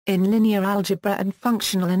In linear algebra and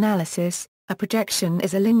functional analysis, a projection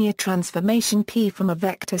is a linear transformation P from a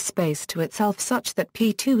vector space to itself such that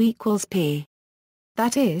P2 equals P.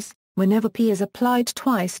 That is, whenever P is applied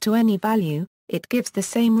twice to any value, it gives the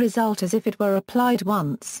same result as if it were applied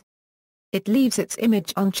once. It leaves its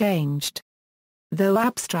image unchanged. Though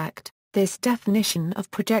abstract, this definition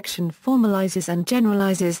of projection formalizes and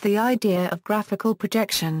generalizes the idea of graphical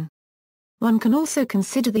projection. One can also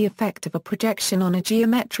consider the effect of a projection on a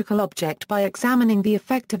geometrical object by examining the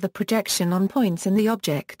effect of the projection on points in the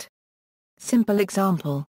object. Simple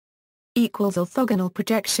example. Orthogonal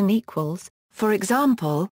projection equals, for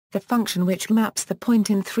example, the function which maps the point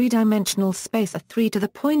in three-dimensional space A3 to the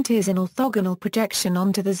point is an orthogonal projection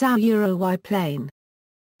onto the z-y plane.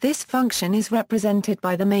 This function is represented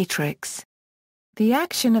by the matrix. The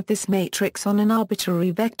action of this matrix on an arbitrary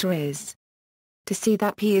vector is to see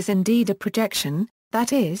that P is indeed a projection,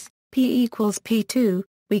 that is, P equals P2,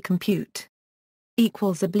 we compute.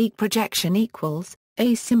 Oblique projection equals,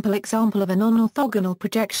 a simple example of a non-orthogonal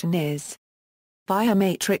projection is via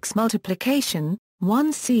matrix multiplication,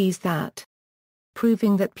 one sees that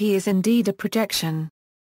proving that P is indeed a projection.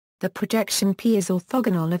 The projection P is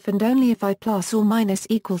orthogonal if and only if I plus or minus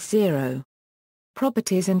equals 0.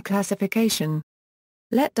 Properties and classification.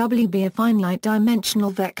 Let W be a finite-dimensional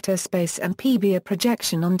vector space and P be a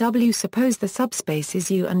projection on W. Suppose the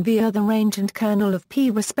subspaces U and V are the range and kernel of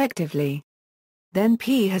P respectively. Then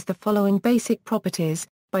P has the following basic properties.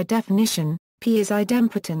 By definition, P is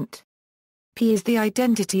idempotent. P is the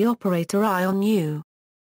identity operator I on U.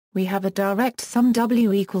 We have a direct sum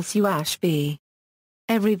W equals U(V).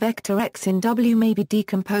 Every vector x in W may be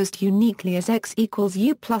decomposed uniquely as x equals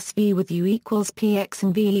U plus V with U equals Px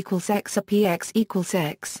and V equals x or Px equals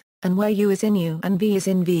x, and where U is in U and V is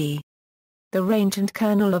in V. The range and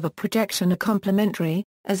kernel of a projection are complementary,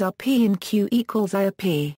 as our P in Q equals I of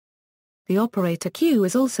P. The operator Q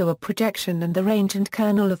is also a projection and the range and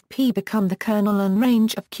kernel of P become the kernel and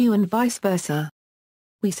range of Q and vice versa.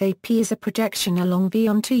 We say P is a projection along V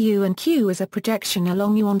onto U and Q is a projection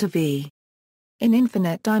along U onto V. In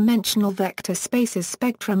infinite-dimensional vector spaces,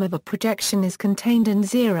 spectrum of a projection is contained in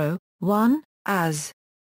 0, 1, as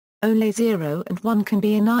only 0 and 1 can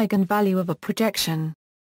be an eigenvalue of a projection.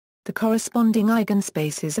 The corresponding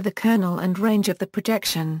eigenspaces are the kernel and range of the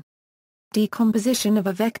projection. Decomposition of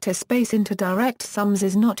a vector space into direct sums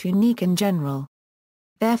is not unique in general.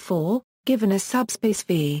 Therefore, given a subspace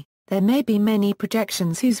V, there may be many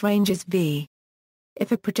projections whose range is V.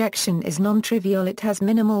 If a projection is non-trivial, it has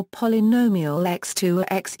minimal polynomial x2 or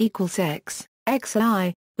x equals x,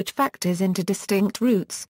 xi, which factors into distinct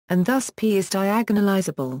roots, and thus P is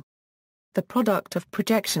diagonalizable. The product of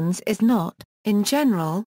projections is not, in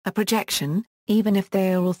general, a projection, even if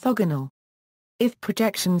they are orthogonal. If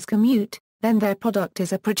projections commute, then their product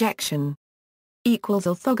is a projection.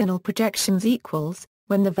 Orthogonal projections equals,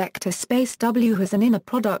 when the vector space W has an inner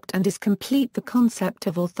product and is complete, the concept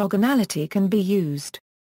of orthogonality can be used.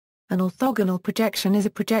 An orthogonal projection is a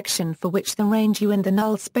projection for which the range U and the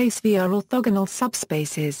null space V are orthogonal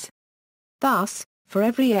subspaces. Thus, for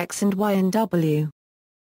every x and y in W.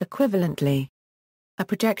 Equivalently, a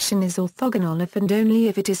projection is orthogonal if and only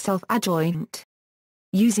if it is self-adjoint.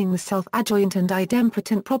 Using the self-adjoint and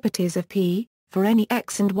idempotent properties of P, for any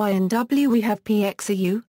x and y in W we have Px a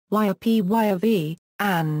U, y a P, y a V,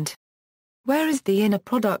 and where is the inner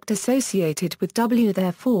product associated with W,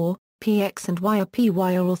 therefore, Px and y a Py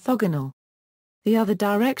are orthogonal. The other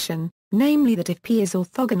direction, namely that if P is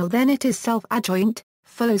orthogonal then it is self-adjoint,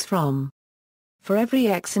 follows from for every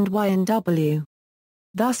x and y in W.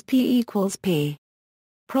 Thus P equals P.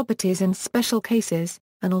 Properties and special cases.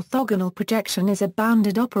 An orthogonal projection is a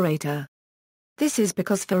bounded operator. This is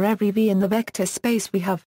because for every V in the vector space we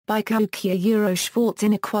have, by Cauchy-Schwarz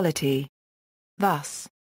inequality. Thus,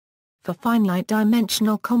 for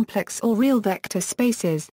finite-dimensional complex or real vector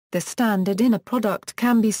spaces, the standard inner product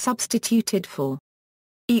can be substituted for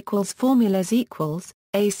formulas equals.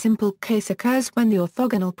 A simple case occurs when the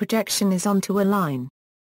orthogonal projection is onto a line.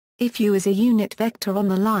 If U is a unit vector on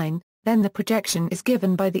the line, then the projection is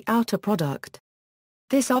given by the outer product.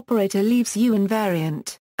 This operator leaves U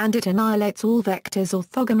invariant, and it annihilates all vectors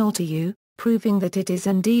orthogonal to U, proving that it is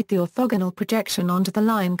indeed the orthogonal projection onto the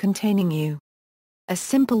line containing U. A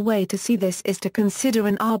simple way to see this is to consider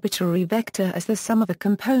an arbitrary vector as the sum of a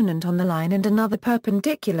component on the line and another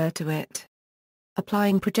perpendicular to it.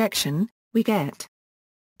 Applying projection, we get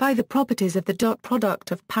by the properties of the dot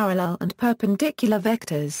product of parallel and perpendicular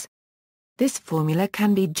vectors. This formula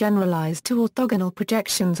can be generalized to orthogonal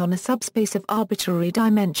projections on a subspace of arbitrary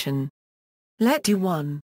dimension. Let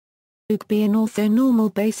U1 be an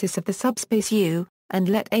orthonormal basis of the subspace U, and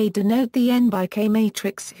let A denote the n by k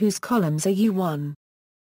matrix whose columns are U1.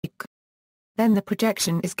 Then the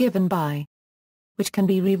projection is given by, which can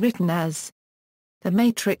be rewritten as, the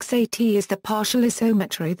matrix AT is the partial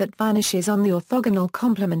isometry that vanishes on the orthogonal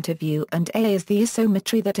complement of U, and A is the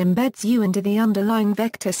isometry that embeds U into the underlying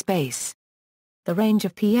vector space. The range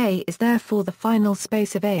of PA is therefore the final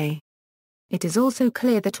space of A. It is also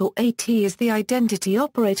clear that or AT is the identity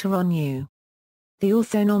operator on U. The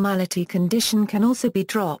orthonormality condition can also be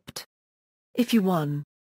dropped. If U1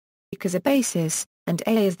 is a basis, and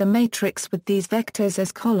A is the matrix with these vectors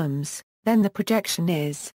as columns, then the projection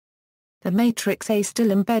is, the matrix A still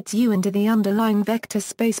embeds U into the underlying vector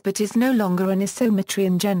space but is no longer an isometry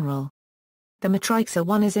in general. The matrix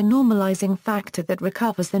A1 is a normalizing factor that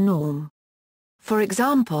recovers the norm. For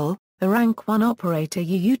example, the rank 1 operator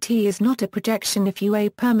UUT is not a projection if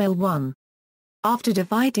UA permil 1. After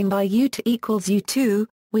dividing by U2 equals U2,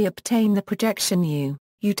 we obtain the projection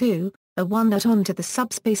U2, A1 not onto the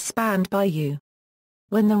subspace spanned by U.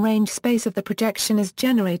 When the range space of the projection is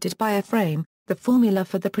generated by a frame, the formula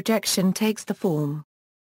for the projection takes the form.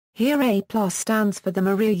 Here A+ stands for the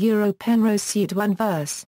Maria-Penrose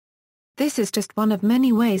pseudo-inverse. This is just one of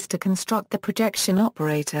many ways to construct the projection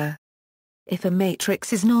operator. If a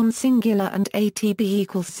matrix is non-singular and ATB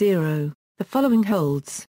equals 0, the following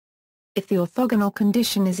holds. If the orthogonal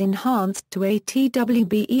condition is enhanced to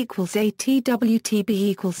ATWB equals ATWTB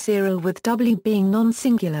equals 0 with W being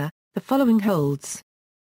non-singular, the following holds.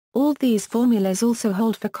 All these formulas also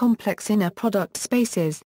hold for complex inner product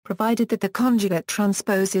spaces, provided that the conjugate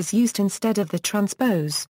transpose is used instead of the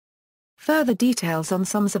transpose. Further details on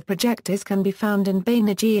sums of projectors can be found in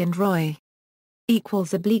Banerjee and Roy.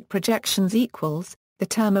 Oblique projections equals, the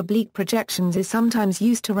term oblique projections is sometimes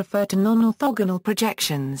used to refer to non-orthogonal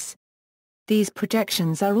projections. These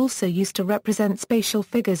projections are also used to represent spatial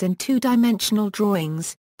figures in two-dimensional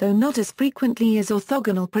drawings, though not as frequently as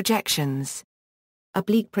orthogonal projections.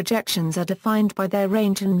 Oblique projections are defined by their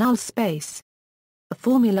range and null space. A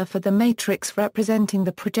formula for the matrix representing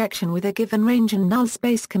the projection with a given range and null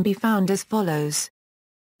space can be found as follows.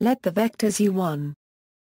 Let the vectors U1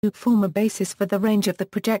 form a basis for the range of the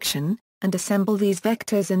projection, and assemble these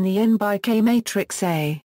vectors in the n by k matrix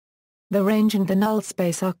A. The range and the null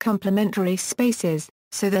space are complementary spaces,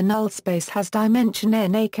 so the null space has dimension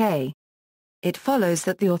nak. It follows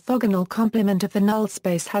that the orthogonal complement of the null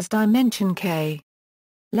space has dimension k.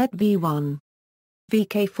 Let V1,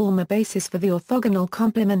 Vk form a basis for the orthogonal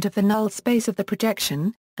complement of the null space of the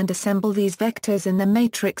projection, and assemble these vectors in the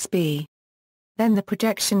matrix B. Then the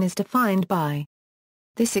projection is defined by.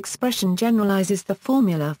 This expression generalizes the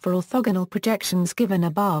formula for orthogonal projections given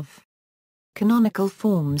above. Canonical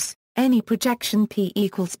forms. Any projection P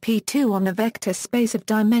equals P2 on a vector space of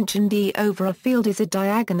dimension D over a field is a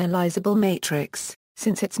diagonalizable matrix,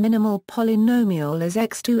 since its minimal polynomial is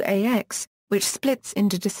x2ax, which splits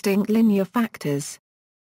into distinct linear factors.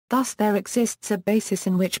 Thus there exists a basis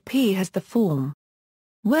in which P has the form,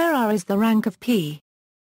 where R is the rank of P.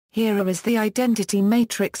 Here R is the identity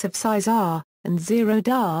matrix of size R, and 0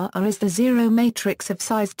 dar R is the zero matrix of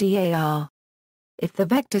size DAR. If the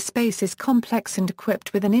vector space is complex and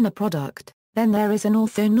equipped with an inner product, then there is an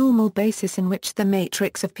orthonormal basis in which the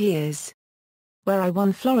matrix appears. Where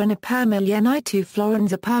I1 florin a per million I2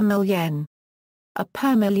 florins a per million. A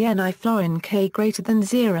per million I florin k greater than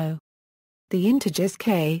 0. The integers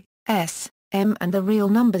k, s, m and the real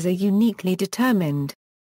numbers are uniquely determined.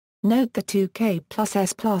 Note that 2k plus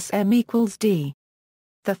s plus m equals d.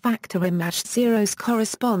 The factor m-zeros zeros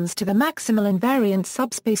corresponds to the maximal invariant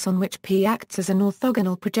subspace on which P acts as an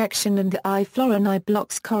orthogonal projection, and the I-florin I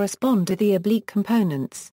blocks correspond to the oblique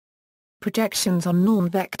components. Projections on norm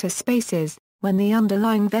vector spaces. When the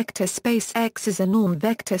underlying vector space X is a norm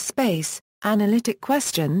vector space, analytic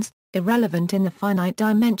questions, irrelevant in the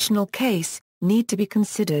finite-dimensional case, need to be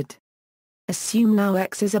considered. Assume now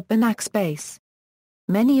X is a Banach space.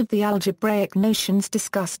 Many of the algebraic notions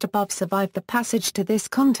discussed above survive the passage to this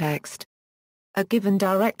context. A given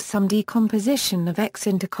direct sum decomposition of X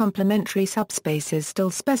into complementary subspaces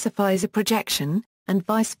still specifies a projection, and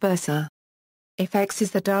vice versa. If X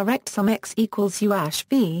is the direct sum X equals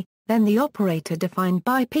U(V), then the operator defined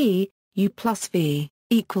by P, U plus V,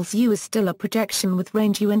 equals U is still a projection with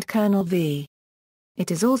range U and kernel V.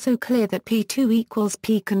 It is also clear that P2 equals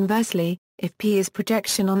P. Conversely, if P is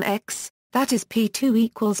projection on X, that is P2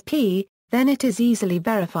 equals P, then it is easily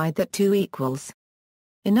verified that 2 equals,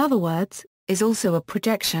 in other words, is also a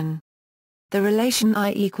projection. The relation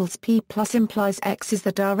I equals P plus implies X is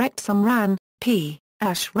the direct sum ran, P,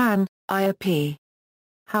 ran, I of P.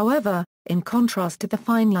 However, in contrast to the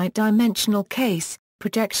finite dimensional case,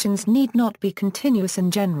 projections need not be continuous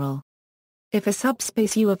in general. If a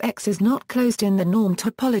subspace U of X is not closed in the norm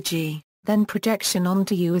topology, then projection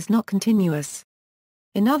onto U is not continuous.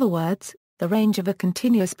 In other words, the range of a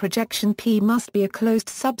continuous projection P must be a closed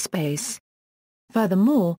subspace.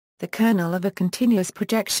 Furthermore, the kernel of a continuous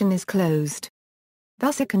projection is closed.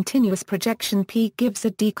 Thus a continuous projection P gives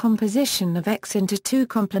a decomposition of X into two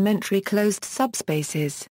complementary closed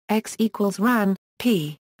subspaces, X equals ran,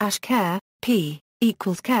 P, *care, P,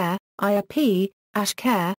 equals care, ia P,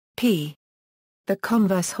 *care, P. The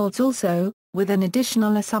converse holds also, with an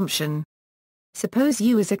additional assumption. Suppose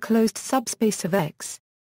U is a closed subspace of X.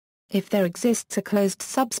 If there exists a closed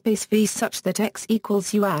subspace V such that X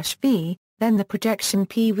equals U*V, then the projection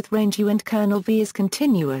P with range U and kernel V is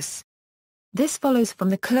continuous. This follows from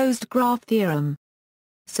the closed graph theorem.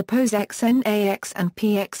 Suppose Xn Ax and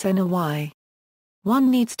Pxn are Y.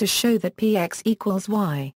 One needs to show that Px equals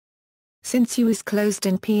Y. Since U is closed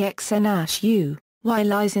in Pxn U, Y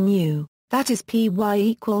lies in U, that is Py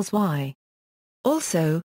equals Y.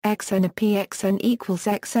 Also, Xn a Pxn equals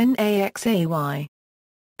Xn Axay.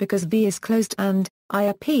 Because V is closed and,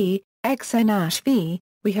 ia P, Xn V,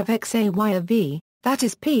 we have Xay a V, that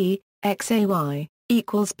is P, Xay,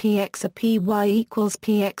 equals Px a Py equals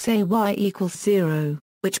Pxay equals 0,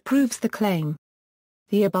 which proves the claim.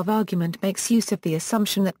 The above argument makes use of the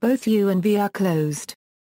assumption that both U and V are closed.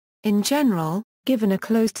 In general, given a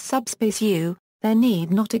closed subspace U, there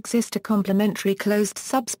need not exist a complementary closed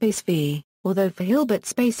subspace V, although for Hilbert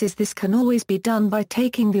spaces this can always be done by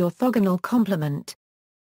taking the orthogonal complement.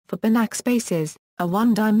 For Banach spaces, a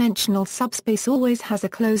one-dimensional subspace always has a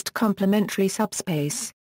closed complementary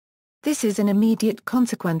subspace. This is an immediate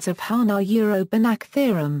consequence of Harnaud-Banach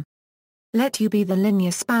theorem. Let U be the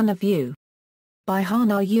linear span of U. By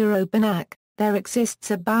Harnaud-Banach, there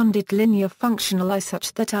exists a bounded linear functional I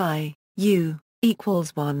such that I, U,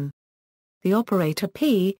 equals 1. The operator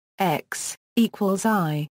P, X, equals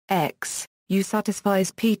I, X, U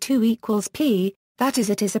satisfies P2 equals P, that is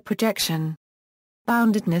it is a projection.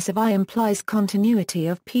 Boundedness of I implies continuity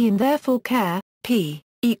of P and therefore care, P,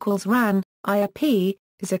 equals ran, ia P,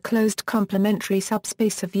 is a closed complementary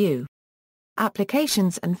subspace of U.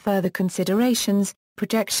 Applications and further considerations.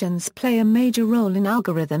 Projections play a major role in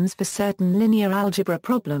algorithms for certain linear algebra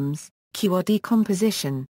problems, QR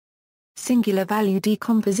decomposition, singular value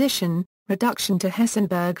decomposition, reduction to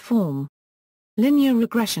Hessenberg form. Linear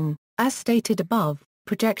regression, as stated above,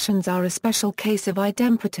 projections are a special case of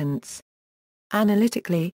idempotence.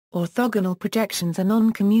 Analytically, orthogonal projections are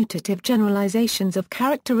non-commutative generalizations of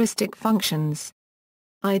characteristic functions.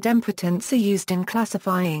 Idempotents are used in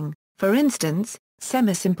classifying, for instance,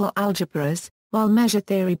 semisimple algebras, while measure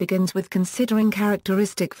theory begins with considering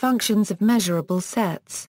characteristic functions of measurable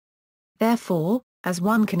sets. Therefore, as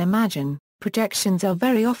one can imagine, projections are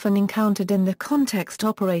very often encountered in the context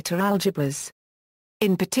operator algebras.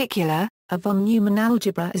 In particular, a von Neumann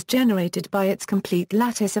algebra is generated by its complete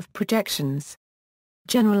lattice of projections.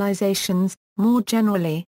 Generalizations. More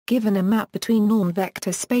generally, given a map between norm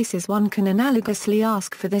vector spaces, one can analogously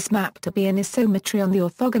ask for this map to be an isometry on the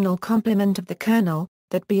orthogonal complement of the kernel,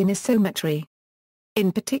 that be an isometry.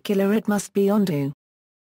 In particular it must be onto.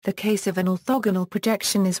 The case of an orthogonal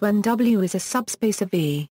projection is when W is a subspace of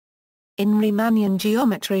V. In Riemannian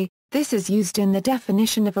geometry, this is used in the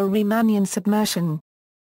definition of a Riemannian submersion.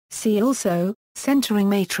 See also, centering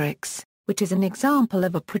matrix, which is an example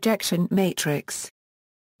of a projection matrix.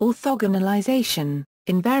 Orthogonalization,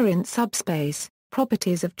 invariant subspace,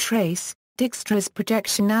 properties of trace, Dijkstra's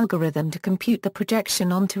projection algorithm to compute the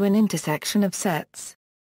projection onto an intersection of sets.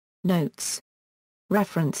 Notes.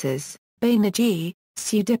 References, Banerjee,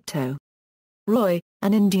 Sudipto. Roy,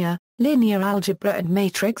 and India, Linear Algebra and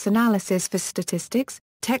Matrix Analysis for Statistics,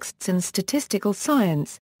 Texts and Statistical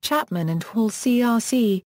Science, Chapman and Hall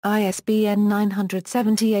CRC, ISBN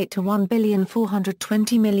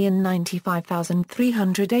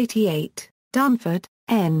 978-142095388, Dunford,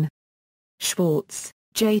 N. Schwartz,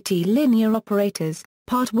 J.T. Linear Operators,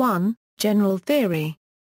 Part 1, General Theory.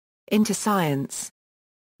 Into Science.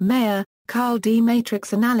 Mayer, Carl D.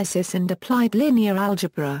 Matrix Analysis and Applied Linear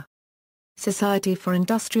Algebra. Society for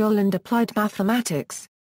Industrial and Applied Mathematics.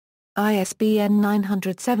 ISBN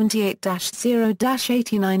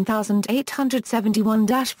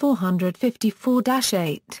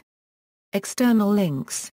 978-89871-454-8. External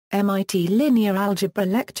links, MIT Linear Algebra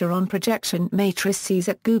Lecture on Projection Matrices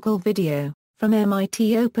at Google Video, from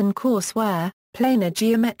MIT OpenCourseWare, Planar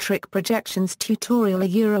Geometric Projections Tutorial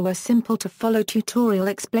A simple to follow tutorial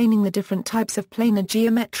explaining the different types of planar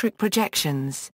geometric projections.